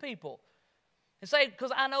real with people. And say,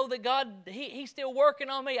 because I know that God, He's still working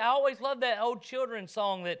on me. I always loved that old children's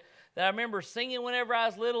song that I remember singing whenever I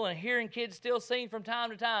was little and hearing kids still sing from time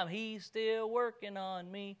to time. He's still working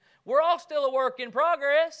on me. We're all still a work in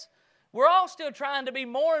progress. We're all still trying to be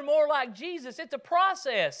more and more like Jesus. It's a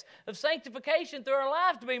process of sanctification through our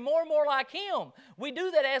lives to be more and more like Him. We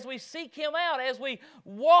do that as we seek Him out, as we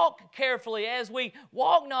walk carefully, as we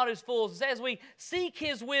walk not as fools, as we seek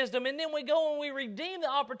His wisdom, and then we go and we redeem the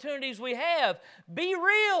opportunities we have. Be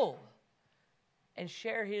real and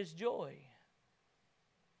share His joy.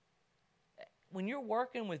 When you're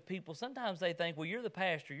working with people, sometimes they think, well, you're the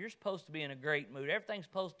pastor. You're supposed to be in a great mood. Everything's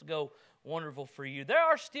supposed to go wonderful for you. There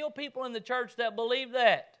are still people in the church that believe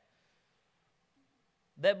that.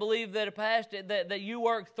 that believe that a pastor that you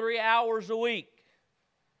work 3 hours a week.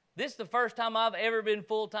 This is the first time I've ever been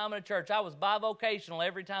full-time in a church. I was bivocational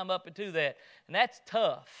every time up into that, and that's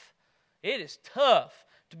tough. It is tough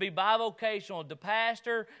to be bivocational, to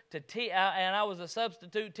pastor, and I was a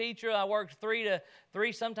substitute teacher. I worked 3,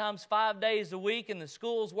 sometimes 5 days a week in the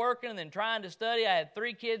schools working and then trying to study. I had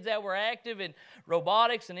 3 kids that were active in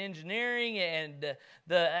robotics and engineering and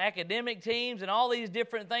the academic teams and all these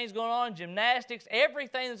different things going on, gymnastics,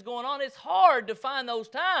 everything that's going on. It's hard to find those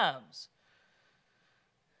times.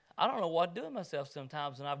 I don't know what to do with myself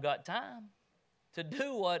sometimes when I've got time to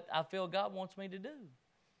do what I feel God wants me to do.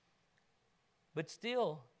 But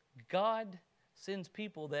still, God sends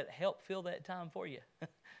people that help fill that time for you.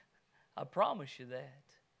 I promise you that.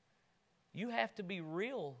 You have to be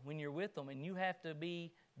real when you're with them, and you have to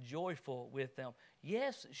be joyful with them.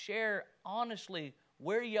 Yes, share honestly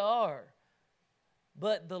where you are,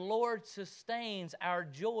 but the Lord sustains our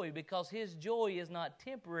joy because His joy is not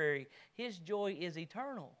temporary. His joy is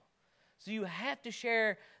eternal. So you have to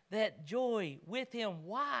share that joy with Him.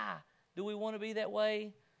 Why do we want to be that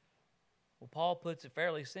way? Well, Paul puts it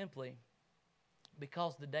fairly simply,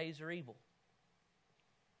 because the days are evil.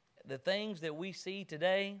 The things that we see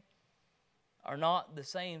today are not the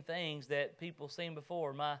same things that people seen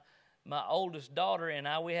before. My oldest daughter and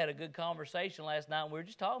I, we had a good conversation last night, and we were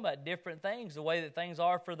just talking about different things, the way that things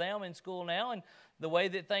are for them in school now, and the way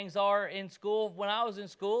that things are in school when I was in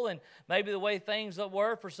school, and maybe the way things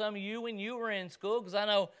were for some of you when you were in school, because I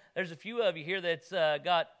know there's a few of you here that's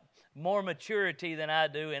got more maturity than I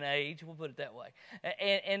do in age, we'll put it that way.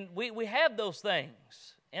 And we have those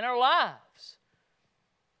things in our lives.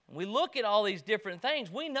 We look at all these different things.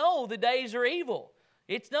 We know the days are evil.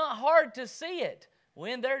 It's not hard to see it.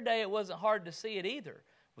 Well, in their day, it wasn't hard to see it either,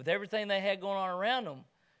 with everything they had going on around them.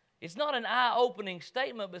 It's not an eye-opening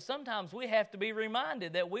statement, but sometimes we have to be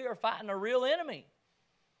reminded that we are fighting a real enemy,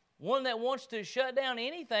 one that wants to shut down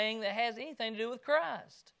anything that has anything to do with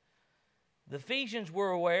Christ. The Ephesians were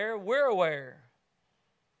aware, we're aware.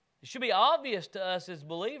 It should be obvious to us as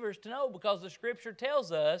believers to know, because the Scripture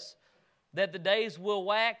tells us that the days will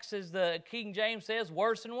wax, as the King James says,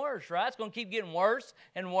 worse and worse, right? It's going to keep getting worse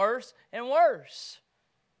and worse and worse.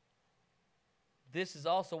 This is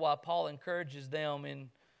also why Paul encourages them in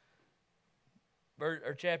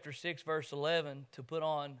chapter 6, verse 11, to put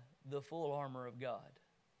on the full armor of God.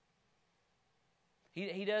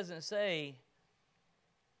 He doesn't say,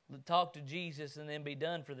 talk to Jesus and then be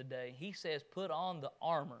done for the day. He says, put on the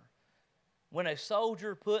armor. When a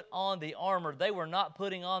soldier put on the armor, they were not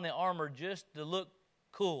putting on the armor just to look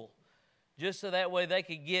cool, just so that way they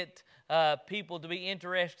could get people to be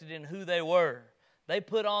interested in who they were. They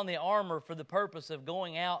put on the armor for the purpose of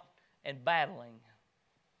going out and battling.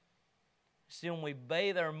 See, when we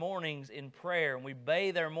bathe our mornings in prayer, and we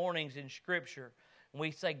bathe our mornings in Scripture, and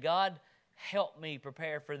we say, God, help me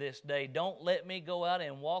prepare for this day. Don't let me go out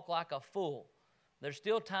and walk like a fool. There's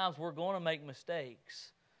still times we're going to make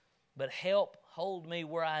mistakes, but help hold me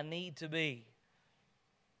where I need to be.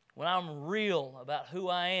 When I'm real about who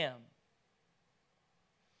I am,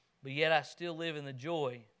 but yet I still live in the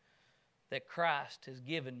joy that Christ has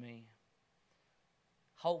given me.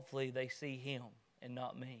 Hopefully they see Him and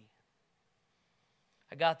not me.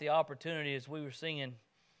 I got the opportunity as we were singing,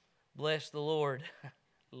 Bless the Lord.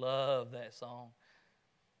 Love that song.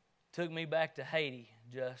 Took me back to Haiti,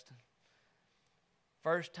 Justin.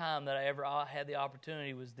 First time that I ever had the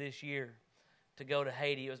opportunity was this year to go to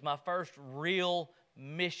Haiti. It was my first real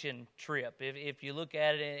mission trip, if you look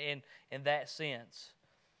at it in that sense.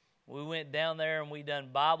 We went down there and we done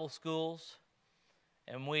Bible schools,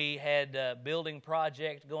 and we had a building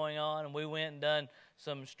project going on, and we went and done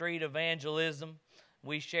some street evangelism.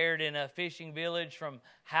 We shared in a fishing village from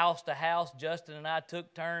house to house. Justin and I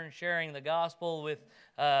took turns sharing the gospel with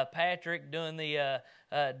Patrick doing the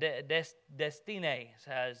Destine, is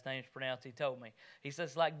how his name's pronounced, he told me. He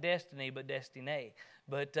says it's like destiny, but Destine.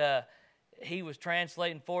 But he was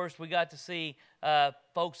translating for us. We got to see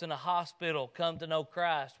folks in a hospital come to know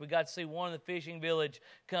Christ. We got to see one in the fishing village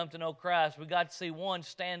come to know Christ. We got to see one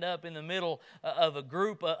stand up in the middle of a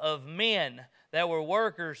group of men that were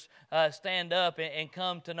workers, stand up and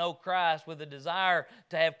come to know Christ with a desire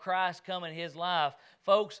to have Christ come in his life.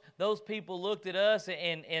 Folks, those people looked at us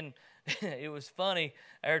and it was funny.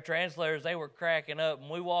 Our translators, they were cracking up. When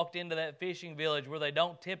we walked into that fishing village where they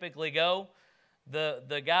don't typically go,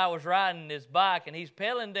 the guy was riding his bike and he's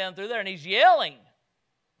pedaling down through there and he's yelling.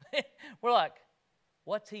 We're like,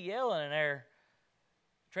 what's he yelling? And our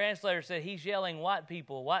translator said, he's yelling, white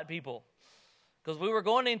people, white people. Because we were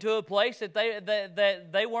going into a place that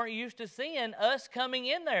they weren't used to seeing us coming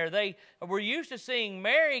in there. They were used to seeing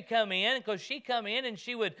Mary come in because she come in and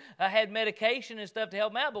she would had medication and stuff to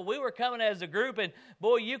help them out. But we were coming as a group, and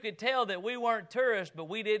boy, you could tell that we weren't tourists, but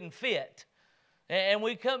we didn't fit. And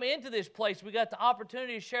we come into this place, we got the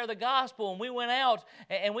opportunity to share the gospel, and we went out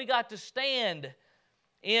and we got to stand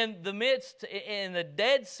in the midst, in the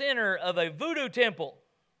dead center of a voodoo temple,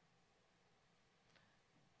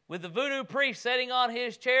 with the voodoo priest sitting on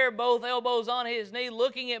his chair, both elbows on his knee,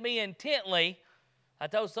 looking at me intently. I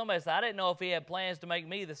told somebody, I didn't know if he had plans to make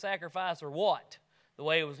me the sacrifice or what, the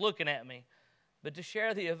way he was looking at me. But to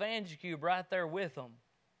share the evangel cube right there with him,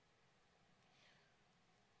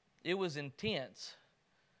 it was intense.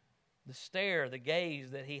 The stare, the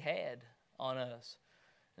gaze that he had on us.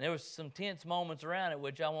 And there was some tense moments around it,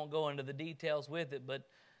 which I won't go into the details with it, but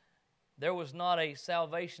there was not a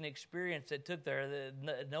salvation experience that took there.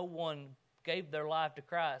 No one gave their life to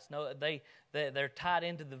Christ. No, they're tied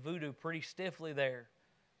into the voodoo pretty stiffly there.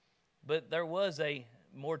 But there was a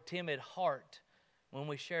more timid heart when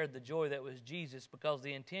we shared the joy that was Jesus, because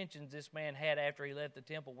the intentions this man had after he left the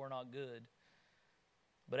temple were not good.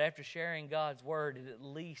 But after sharing God's word, it at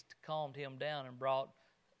least calmed him down and brought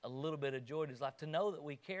a little bit of joy to his life, to know that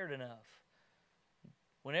we cared enough.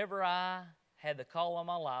 Whenever I had the call on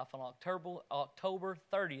my life on October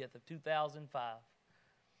 30th of 2005,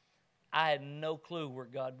 I had no clue where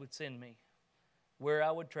God would send me, where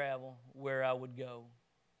I would travel, where I would go.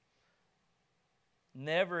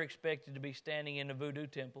 Never expected to be standing in a voodoo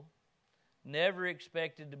temple. Never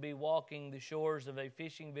expected to be walking the shores of a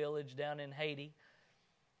fishing village down in Haiti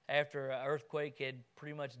after an earthquake had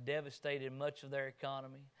pretty much devastated much of their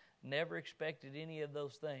economy. Never expected any of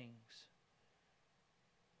those things.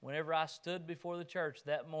 Whenever I stood before the church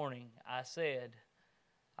that morning, I said,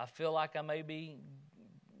 I feel like I may be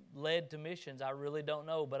led to missions. I really don't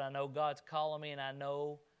know, but I know God's calling me, and I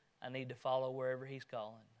know I need to follow wherever He's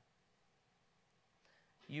calling.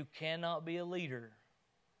 You cannot be a leader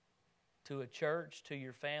to a church, to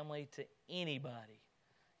your family, to anybody,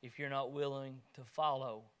 if you're not willing to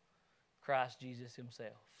follow Christ Jesus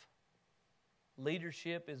Himself.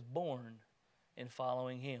 Leadership is born in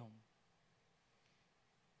following Him.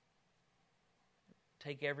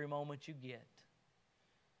 Take every moment you get.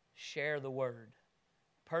 Share the Word.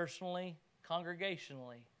 Personally,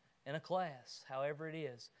 congregationally, in a class, however it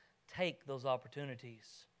is. Take those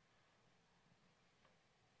opportunities.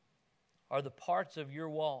 Are the parts of your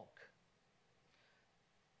walk,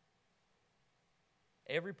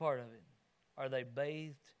 every part of it, are they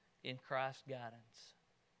bathed in Christ's guidance?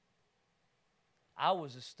 I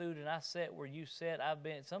was a student. I sat where you sat. I've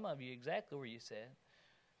been, some of you, exactly where you sat.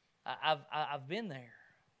 I've been there.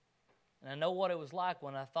 And I know what it was like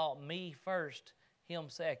when I thought me first, Him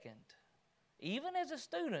second. Even as a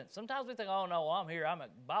student, sometimes we think, oh no, I'm here, I'm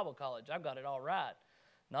at Bible college, I've got it all right.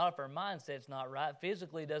 Not if our mindset's not right.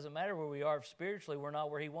 Physically, it doesn't matter where we are. If spiritually, we're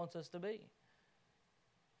not where He wants us to be.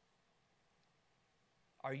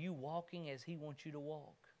 Are you walking as He wants you to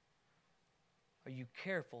walk? Are you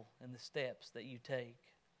careful in the steps that you take?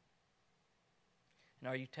 And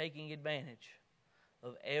are you taking advantage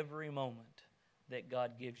of every moment that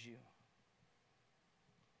God gives you?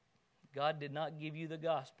 God did not give you the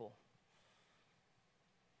gospel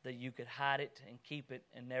that you could hide it and keep it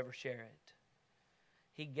and never share it.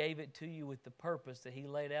 He gave it to you with the purpose that He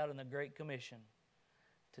laid out in the Great Commission,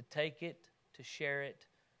 to take it, to share it,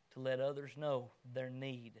 to let others know their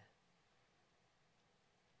need.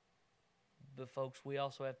 But folks, we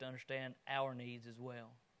also have to understand our needs as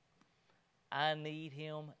well. I need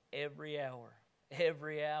Him every hour.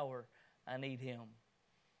 Every hour I need Him.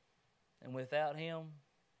 And without Him,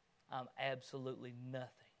 I'm absolutely nothing.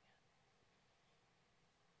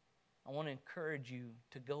 I want to encourage you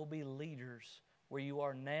to go be leaders where you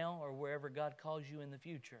are now or wherever God calls you in the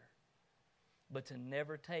future. But to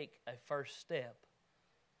never take a first step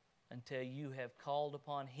until you have called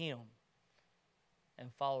upon Him and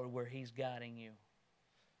followed where He's guiding you.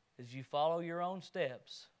 As you follow your own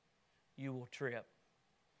steps, you will trip.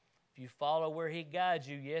 If you follow where He guides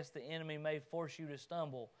you, yes, the enemy may force you to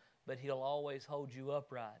stumble, but he'll always hold you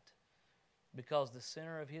upright, because the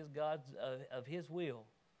center of His will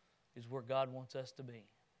is where God wants us to be.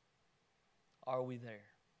 Are we there?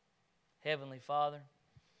 Heavenly Father,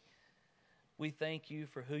 we thank You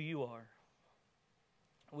for who You are.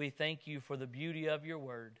 We thank You for the beauty of Your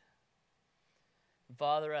Word.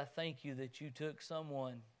 Father, I thank You that You took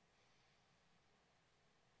someone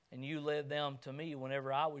and You led them to me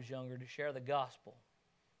whenever I was younger to share the gospel,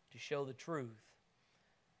 to show the truth,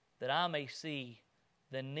 that I may see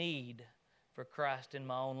the need for Christ in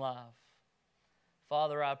my own life.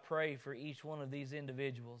 Father, I pray for each one of these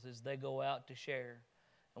individuals as they go out to share,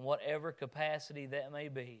 in whatever capacity that may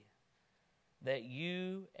be, that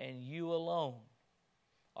you and you alone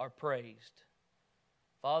are praised.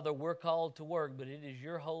 Father, we're called to work, but it is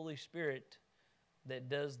your Holy Spirit that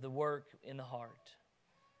does the work in the heart.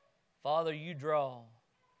 Father, you draw.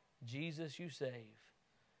 Jesus, you save.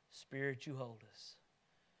 Spirit, you hold us.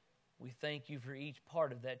 We thank you for each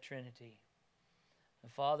part of that Trinity.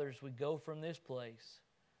 And Father, as we go from this place,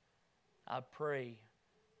 I pray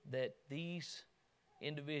that these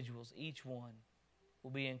individuals, each one, will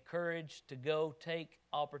be encouraged to go take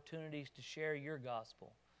opportunities to share your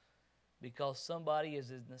gospel, because somebody is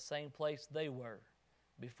in the same place they were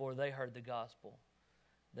before they heard the gospel.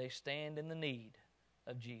 They stand in the need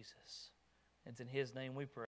of Jesus. It's in His name we pray.